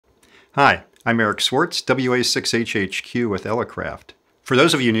Hi, I'm Eric Swartz, WA6HHQ with Elecraft. For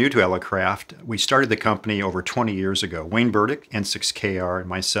those of you new to Elecraft, we started the company over 20 years ago. Wayne Burdick, N6KR, and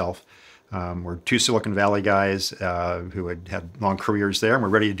myself were two Silicon Valley guys who had long careers there and were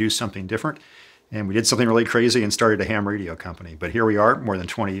ready to do something different. And we did something really crazy and started a ham radio company. But here we are, more than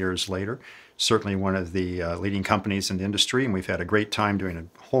 20 years later, certainly one of the leading companies in the industry, and we've had a great time doing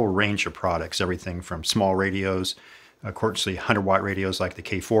a whole range of products, everything from small radios, of course, the 100-watt radios like the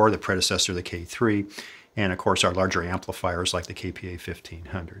K4, the predecessor of the K3, and of course our larger amplifiers like the KPA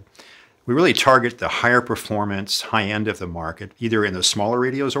 1500. We really target the higher performance, high end of the market, either in the smaller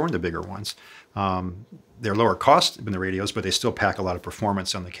radios or in the bigger ones. They're lower cost than the radios, but they still pack a lot of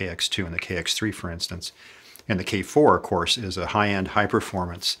performance on the KX2 and the KX3, for instance. And the K4, of course, is a high-end,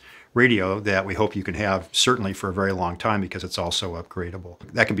 high-performance radio that we hope you can have certainly for a very long time because it's also upgradable.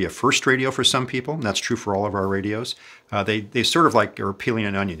 That can be a first radio for some people, and that's true for all of our radios. They sort of like are peeling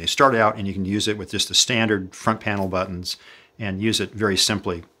an onion. They start out and you can use it with just the standard front panel buttons and use it very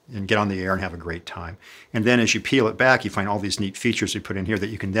simply and get on the air and have a great time. And then as you peel it back, you find all these neat features we put in here that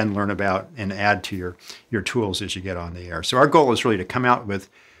you can then learn about and add to your tools as you get on the air. So our goal is really to come out with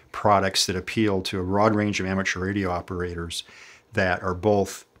products that appeal to a broad range of amateur radio operators that are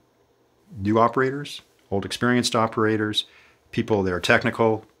both new operators, old experienced operators, people that are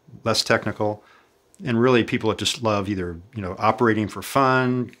technical, less technical, and really people that just love either operating for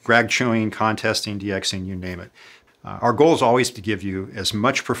fun, drag chewing, contesting, DXing, you name it. Our goal is always to give you as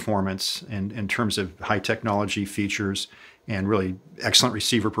much performance in terms of high technology features and really excellent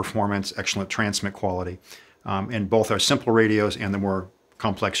receiver performance, excellent transmit quality in both our simple radios and the more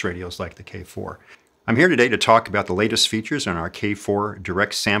complex radios like the K4. I'm here today to talk about the latest features on our K4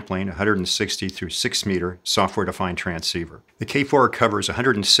 direct sampling 160 through 6 meter software-defined transceiver. The K4 covers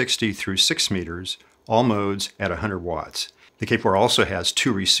 160 through 6 meters, all modes at 100 watts. The K4 also has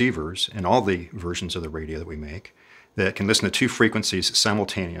two receivers in all the versions of the radio that we make that can listen to two frequencies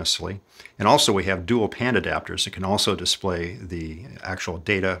simultaneously. And also we have dual band adapters that can also display the actual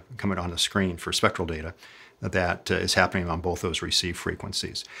data coming on the screen for spectral data that is happening on both those receive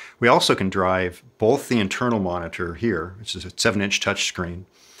frequencies. We also can drive both the internal monitor here, which is a 7-inch touchscreen. And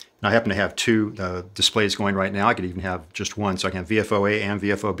I happen to have two displays going right now. I could even have just one, so I can have VFO-A and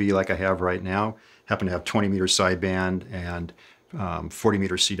VFO-B like I have right now. Happen to have 20 meter sideband and 40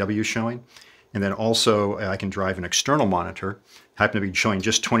 meter CW showing. And then also I can drive an external monitor. Happen to be showing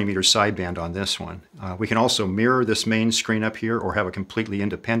just 20 meter sideband on this one. We can also mirror this main screen up here or have a completely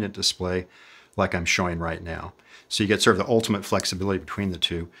independent display like I'm showing right now. So you get sort of the ultimate flexibility between the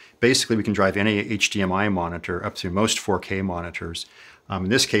two. Basically, we can drive any HDMI monitor up to most 4K monitors. In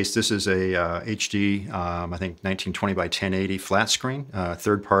this case, this is a HD, I think 1920 by 1080 flat screen,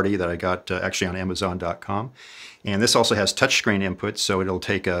 third party that I got actually on Amazon.com. And this also has touchscreen input, so it'll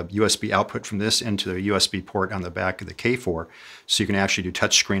take a USB output from this into the USB port on the back of the K4. So you can actually do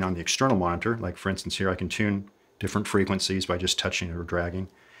touchscreen on the external monitor. Like for instance here, I can tune different frequencies by just touching or dragging.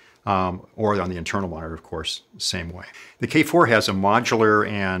 Or on the internal monitor, of course, same way. The K4 has a modular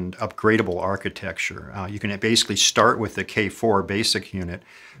and upgradable architecture. You can basically start with the K4 basic unit,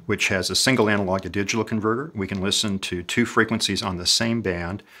 which has a single analog to digital converter. We can listen to two frequencies on the same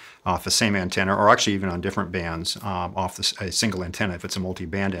band off the same antenna, or actually even on different bands off a single antenna if it's a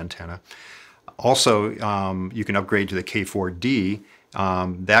multi-band antenna. Also, you can upgrade to the K4D.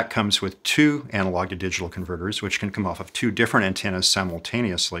 That comes with two analog to digital converters, which can come off of two different antennas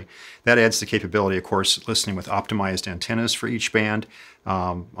simultaneously. That adds the capability, of course, listening with optimized antennas for each band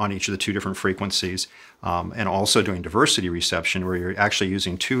on each of the two different frequencies, and also doing diversity reception, where you're actually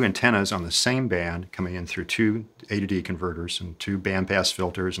using two antennas on the same band coming in through two A to D converters and two bandpass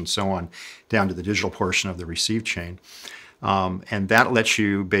filters and so on down to the digital portion of the receive chain. And that lets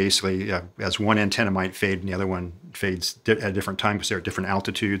you basically, as one antenna might fade and the other one fades at a different time because they're at different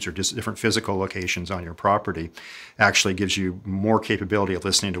altitudes or just different physical locations on your property, actually gives you more capability of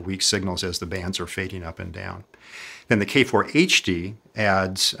listening to weak signals as the bands are fading up and down. Then the K4 HD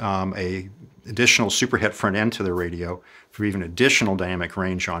adds a additional superhet front end to the radio for even additional dynamic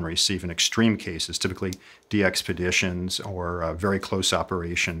range on receive in extreme cases, typically de-expeditions or very close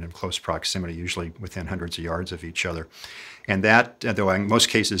operation in close proximity, usually within hundreds of yards of each other. And that, though in most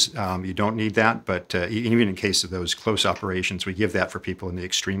cases you don't need that, but even in case of those close operations, we give that for people in the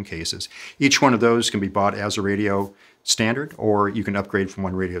extreme cases. Each one of those can be bought as a radio standard, or you can upgrade from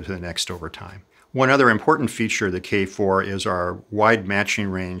one radio to the next over time. One other important feature of the K4 is our wide matching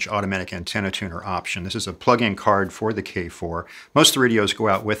range automatic antenna tuner option. This is a plug-in card for the K4. Most of the radios go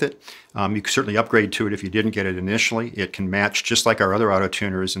out with it. You can certainly upgrade to it if you didn't get it initially. It can match just like our other auto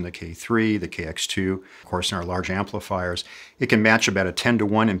tuners in the K3, the KX2, of course in our large amplifiers. It can match about a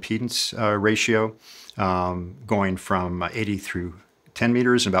 10-to-1 impedance ratio, going from 80 through 10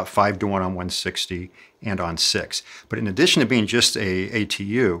 meters and about 5-to-1 on 160 and on 6. But in addition to being just a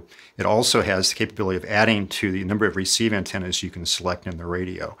ATU, it also has the capability of adding to the number of receive antennas you can select in the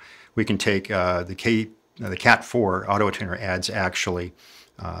radio. We can take the Cat4 auto tuner adds actually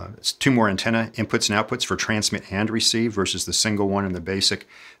 2 more antenna inputs and outputs for transmit and receive versus the single one in the basic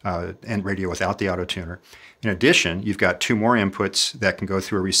end radio without the auto tuner. In addition, you've got 2 more inputs that can go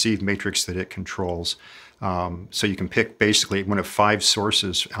through a receive matrix that it controls. So you can pick basically one of 5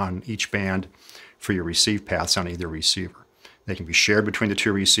 sources on each band for your receive paths on either receiver. They can be shared between the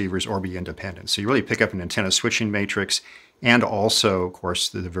 2 receivers or be independent. So you really pick up an antenna switching matrix and also, of course,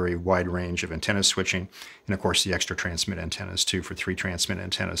 the very wide range of antenna switching, and of course the extra transmit antennas too for 3 transmit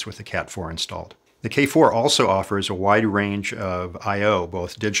antennas with the Cat4 installed. The K4 also offers a wide range of I/O,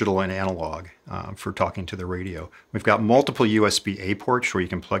 both digital and analog, for talking to the radio. We've got multiple USB-A ports where you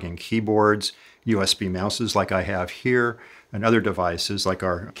can plug in keyboards, USB mouses like I have here, and other devices like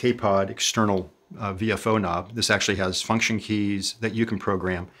our K-Pod external VFO knob. This actually has function keys that you can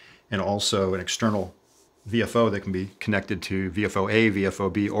program, and also an external VFO that can be connected to VFO-A,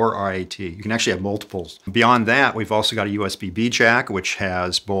 VFO-B, or RAT. You can actually have multiples. Beyond that, we've also got a USB-B jack, which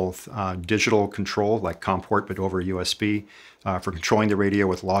has both digital control, like COM port, but over USB, for controlling the radio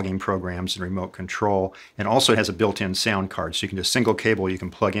with logging programs and remote control. And also it has a built-in sound card, so you can just single cable you can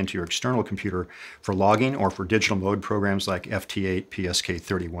plug into your external computer for logging or for digital mode programs like FT8,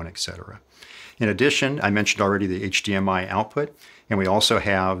 PSK31, etc. In addition, I mentioned already the HDMI output, and we also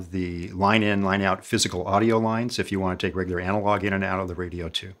have the line-in, line-out physical audio lines if you want to take regular analog in and out of the radio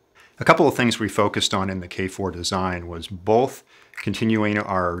too. A couple of things we focused on in the K4 design was both continuing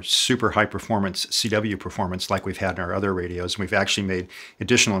our super high performance CW performance like we've had in our other radios. We've actually made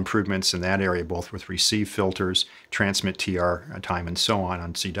additional improvements in that area, both with receive filters, transmit TR time, and so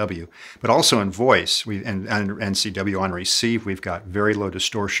on CW. But also in voice and CW on receive, we've got very low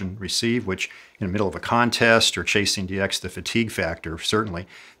distortion receive, which in the middle of a contest or chasing DX, the fatigue factor certainly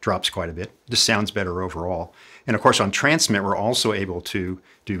drops quite a bit. It just sounds better overall. And of course on transmit, we're also able to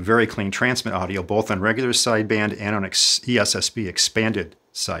do very clean transmit audio, both on regular sideband and on ESSB expanded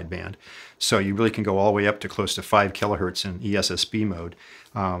sideband. So you really can go all the way up to close to 5 kilohertz in ESSB mode.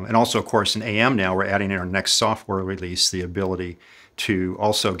 And also, of course, in AM now, we're adding in our next software release the ability to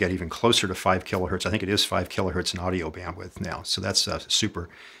also get even closer to 5 kilohertz. I think it is 5 kilohertz in audio bandwidth now. So that's a super,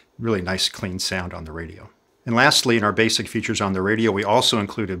 really nice, clean sound on the radio. And lastly, in our basic features on the radio, we also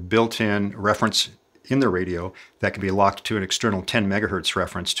include a built-in reference in the radio that can be locked to an external 10 megahertz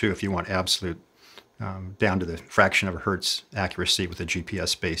reference too if you want absolute down to the fraction of a hertz accuracy with a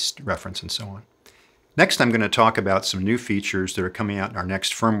GPS-based reference and so on. Next, I'm going to talk about some new features that are coming out in our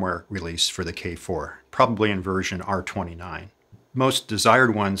next firmware release for the K4, probably in version R29. Most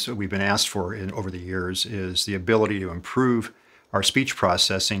desired ones that we've been asked for over the years is the ability to improve our speech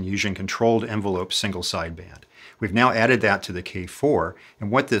processing using controlled envelope single sideband. We've now added that to the K4, and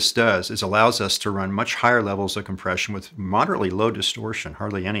what this does is allows us to run much higher levels of compression with moderately low distortion,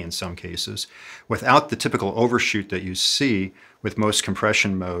 hardly any in some cases, without the typical overshoot that you see with most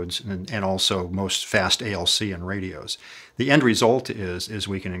compression modes and also most fast ALC and radios. The end result is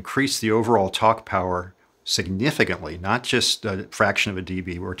we can increase the overall talk power significantly, not just a fraction of a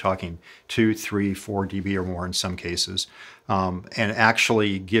dB. We're talking 2, 3, 4 dB or more in some cases, and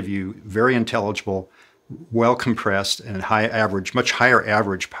actually give you very intelligible, well compressed and much higher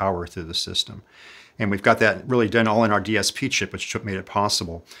average power through the system. And we've got that really done all in our DSP chip, which made it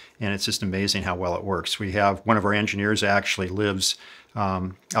possible. And it's just amazing how well it works. We have one of our engineers actually lives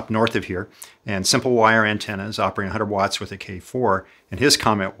up north of here, and simple wire antennas operating 100 watts with a K4. And his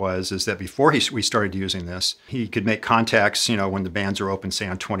comment is that before we started using this, he could make contacts, when the bands are open, say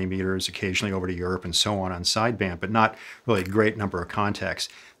on 20 meters, occasionally over to Europe and so on sideband, but not really a great number of contacts.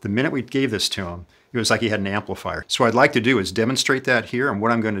 The minute we gave this to him, it was like he had an amplifier. So what I'd like to do is demonstrate that here, and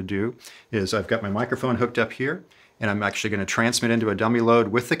what I'm going to do is I've got my microphone hooked up here, and I'm actually going to transmit into a dummy load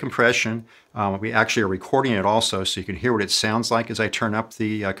with the compression. We actually are recording it also, so you can hear what it sounds like as I turn up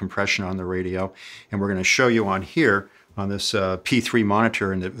the compression on the radio. And we're going to show you on here, on this P3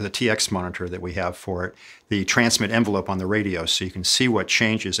 monitor and the TX monitor that we have for it, the transmit envelope on the radio, so you can see what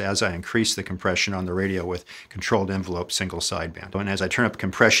changes as I increase the compression on the radio with controlled envelope single sideband. And as I turn up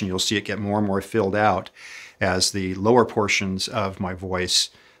compression, you'll see it get more and more filled out as the lower portions of my voice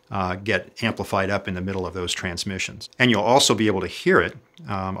get amplified up in the middle of those transmissions. And you'll also be able to hear it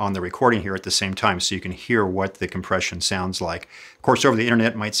on the recording here at the same time, so you can hear what the compression sounds like. Of course, over the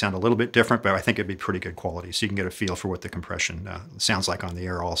internet it might sound a little bit different, but I think it'd be pretty good quality, so you can get a feel for what the compression sounds like on the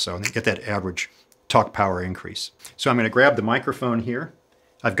air also, and get that average talk power increase. So I'm going to grab the microphone here.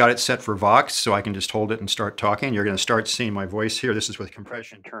 I've got it set for Vox, so I can just hold it and start talking. You're going to start seeing my voice here. This is with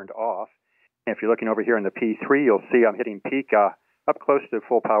compression turned off. And if you're looking over here in the P3, you'll see I'm hitting peak up close to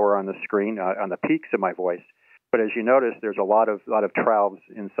full power on the screen, on the peaks of my voice. But as you notice, there's a lot of trowels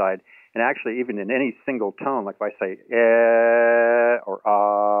inside. And actually, even in any single tone, like if I say or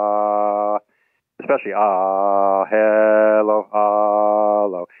ah, especially ah, hello,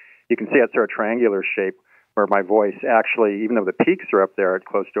 hello, you can see that sort of triangular shape where my voice actually, even though the peaks are up there at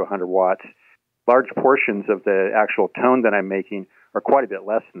close to 100 watts, large portions of the actual tone that I'm making are quite a bit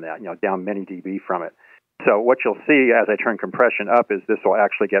less than that, down many dB from it. So what you'll see as I turn compression up is this will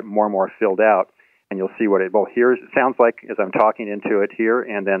actually get more and more filled out, and you'll see what it both sounds like as I'm talking into it here,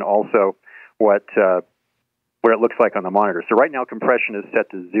 and then also what it looks like on the monitor. So right now compression is set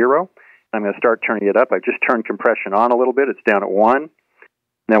to 0. I'm going to start turning it up. I've just turned compression on a little bit. It's down at 1.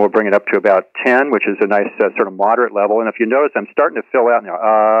 Then we'll bring it up to about 10, which is a nice sort of moderate level. And if you notice, I'm starting to fill out now.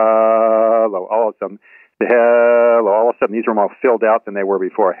 Hello, all of a sudden. Hello, all of a sudden these are more filled out than they were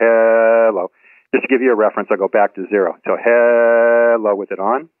before. Hello. Just to give you a reference, I'll go back to 0. So hello with it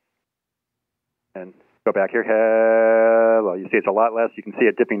on. And go back here. Hello. You see it's a lot less. You can see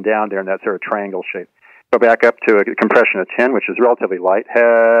it dipping down there in that sort of triangle shape. Go back up to a compression of 10, which is relatively light.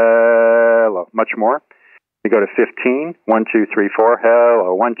 Hello. Much more. You go to 15, 1, 2, 3, 4,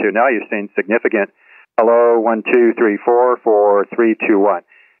 hello, 1, 2. Now you're seeing significant hello, 1, 2, 3, 4, 4, 3, 2, 1.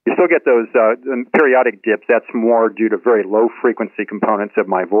 You still get those periodic dips. That's more due to very low frequency components of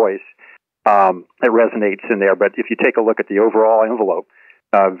my voice. It resonates in there. But if you take a look at the overall envelope,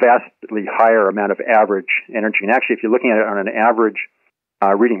 vastly higher amount of average energy. And actually, if you're looking at it on an average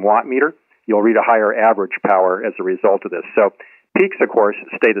reading watt meter, you'll read a higher average power as a result of this. So peaks, of course,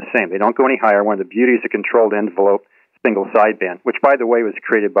 stay the same. They don't go any higher. One of the beauties of controlled envelope single sideband, which, by the way, was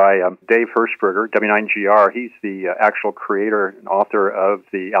created by Dave Hirschberger, W9GR. He's the actual creator and author of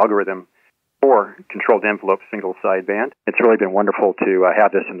the algorithm for controlled envelope single sideband. It's really been wonderful to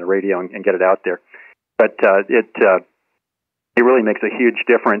have this in the radio and get it out there. But it really makes a huge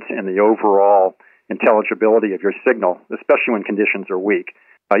difference in the overall intelligibility of your signal, especially when conditions are weak.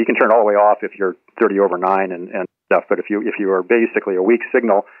 You can turn it all the way off if you're 30 over 9 and stuff, but if you are basically a weak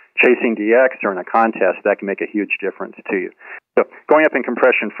signal chasing DX or in a contest, that can make a huge difference to you. So going up in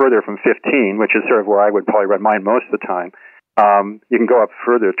compression further from 15, which is sort of where I would probably run mine most of the time, you can go up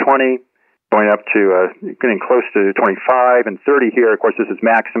further, 20, going up to getting close to 25 and 30 here. Of course, this is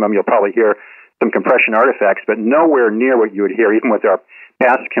maximum. You'll probably hear some compression artifacts, but nowhere near what you would hear even with our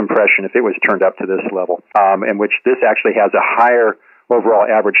past compression if it was turned up to this level, in which this actually has a higher overall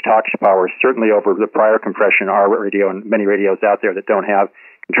average talk power, certainly over the prior compression, our radio and many radios out there that don't have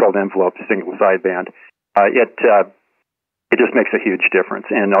controlled envelope single sideband. It just makes a huge difference.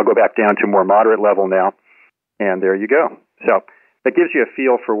 And I'll go back down to a more moderate level now, and there you go. So that gives you a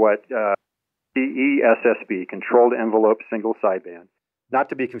feel for what ESSB, controlled envelope single sideband. Not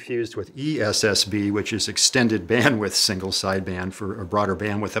to be confused with ESSB, which is extended bandwidth single sideband for a broader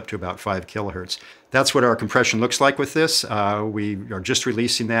bandwidth up to about 5 kilohertz. That's what our compression looks like with this. We are just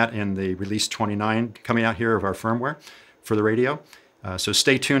releasing that in the release 29 coming out here of our firmware for the radio. So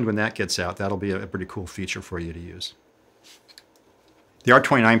stay tuned when that gets out. That'll be a pretty cool feature for you to use. The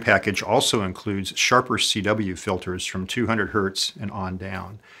R29 package also includes sharper CW filters from 200 hertz and on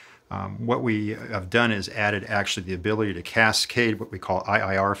down. What we have done is added actually the ability to cascade what we call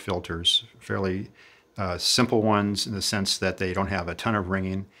IIR filters, fairly simple ones in the sense that they don't have a ton of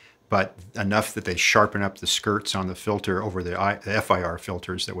ringing, but enough that they sharpen up the skirts on the filter over the FIR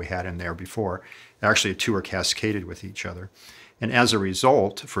filters that we had in there before. Actually, the two are cascaded with each other. And as a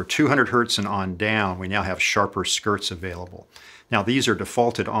result, for 200 hertz and on down, we now have sharper skirts available. Now, these are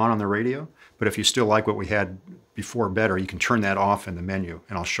defaulted on the radio, but if you still like what we had before better, you can turn that off in the menu,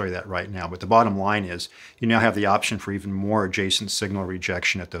 and I'll show you that right now. But the bottom line is you now have the option for even more adjacent signal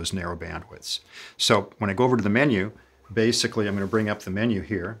rejection at those narrow bandwidths. So when I go over to the menu, basically I'm going to bring up the menu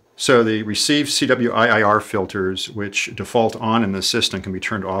here. So the receive CW IIR filters, which default on in the system, can be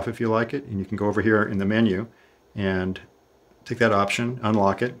turned off if you like it. And you can go over here in the menu and take that option,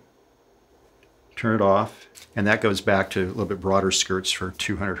 unlock it, turn it off, and that goes back to a little bit broader skirts for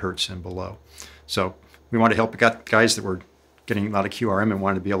 200 hertz and below. So we want to help guys that were getting a lot of QRM and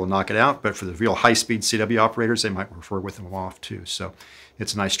wanted to be able to knock it out, but for the real high-speed CW operators, they might prefer with them off too. So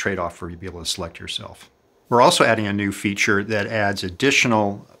it's a nice trade-off for you to be able to select yourself. We're also adding a new feature that adds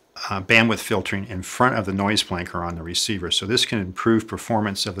additional bandwidth filtering in front of the noise blanker on the receiver. So this can improve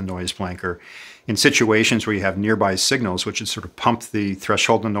performance of the noise blanker in situations where you have nearby signals, which would sort of pump the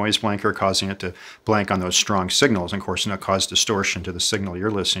threshold in the noise blanker, causing it to blank on those strong signals, and of course, not cause distortion to the signal you're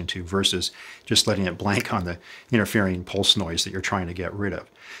listening to, versus just letting it blank on the interfering pulse noise that you're trying to get rid of.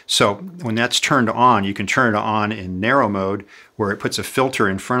 So when that's turned on, you can turn it on in narrow mode, where it puts a filter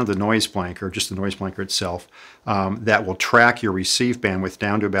in front of the noise blanker, just the noise blanker itself, that will track your receive bandwidth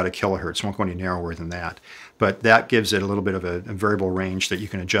down to about 1 kilohertz. It won't go any narrower than that. But that gives it a little bit of a variable range that you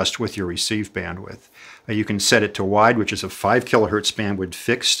can adjust with your receive bandwidth. You can set it to wide, which is a 5 kilohertz bandwidth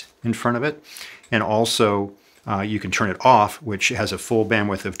fixed in front of it. And also you can turn it off, which has a full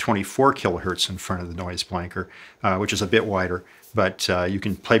bandwidth of 24 kilohertz in front of the noise blanker, which is a bit wider. But you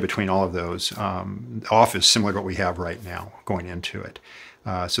can play between all of those. Off is similar to what we have right now going into it.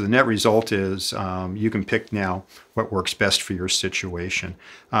 So the net result is you can pick now what works best for your situation.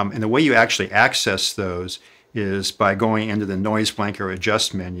 And the way you actually access those is by going into the noise blanker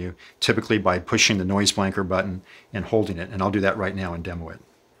adjust menu, typically by pushing the noise blanker button and holding it. And I'll do that right now and demo it.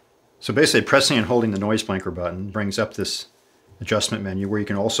 So basically pressing and holding the noise blanker button brings up this adjustment menu, where you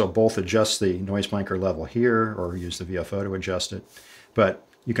can also both adjust the noise blanker level here or use the VFO to adjust it. But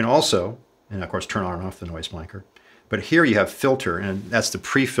you can also, and of course, turn on and off the noise blanker. But here you have filter, and that's the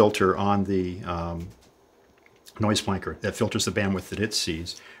pre-filter on the noise blanker that filters the bandwidth that it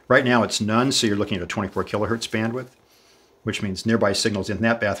sees. Right now it's none, so you're looking at a 24 kilohertz bandwidth, which means nearby signals in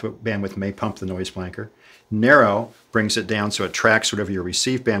that bandwidth may pump the noise blanker. Narrow brings it down so it tracks whatever your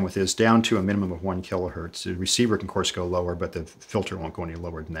receive bandwidth is down to a minimum of 1 kilohertz. The receiver can, of course, go lower, but the filter won't go any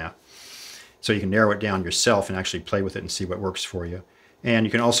lower than that. So you can narrow it down yourself and actually play with it and see what works for you. And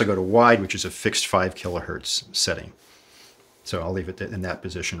you can also go to wide, which is a fixed 5 kilohertz setting. So I'll leave it in that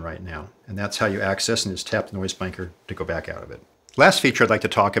position right now. And that's how you access and just tap the noise blanker to go back out of it. Last feature I'd like to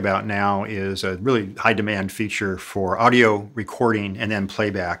talk about now is a really high demand feature for audio recording and then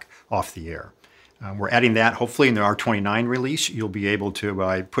playback off the air. We're adding that hopefully in the R29 release. You'll be able to,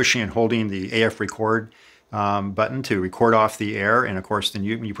 by pushing and holding the AF record button, to record off the air. And of course, then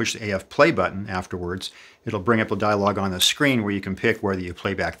when you push the AF play button afterwards, it'll bring up a dialog on the screen where you can pick whether you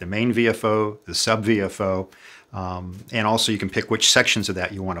play back the main VFO, the sub VFO, and also you can pick which sections of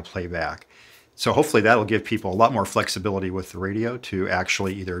that you want to play back. So hopefully that'll give people a lot more flexibility with the radio to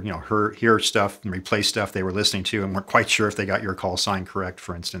actually either hear stuff and replay stuff they were listening to and weren't quite sure if they got your call sign correct,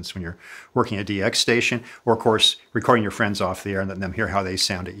 for instance, when you're working a DX station, or of course recording your friends off the air and letting them hear how they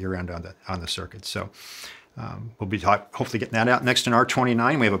sound at your end on the circuit. So we'll be hopefully getting that out next in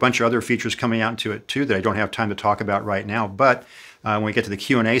R29. We have a bunch of other features coming out into it too that I don't have time to talk about right now, but when we get to the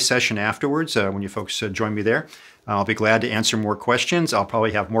Q&A session afterwards, when you folks join me there, I'll be glad to answer more questions. I'll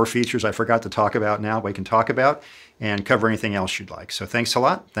probably have more features I forgot to talk about now we can talk about, and cover anything else you'd like. So thanks a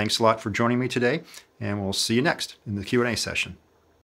lot. Thanks a lot for joining me today, and we'll see you next in the Q&A session.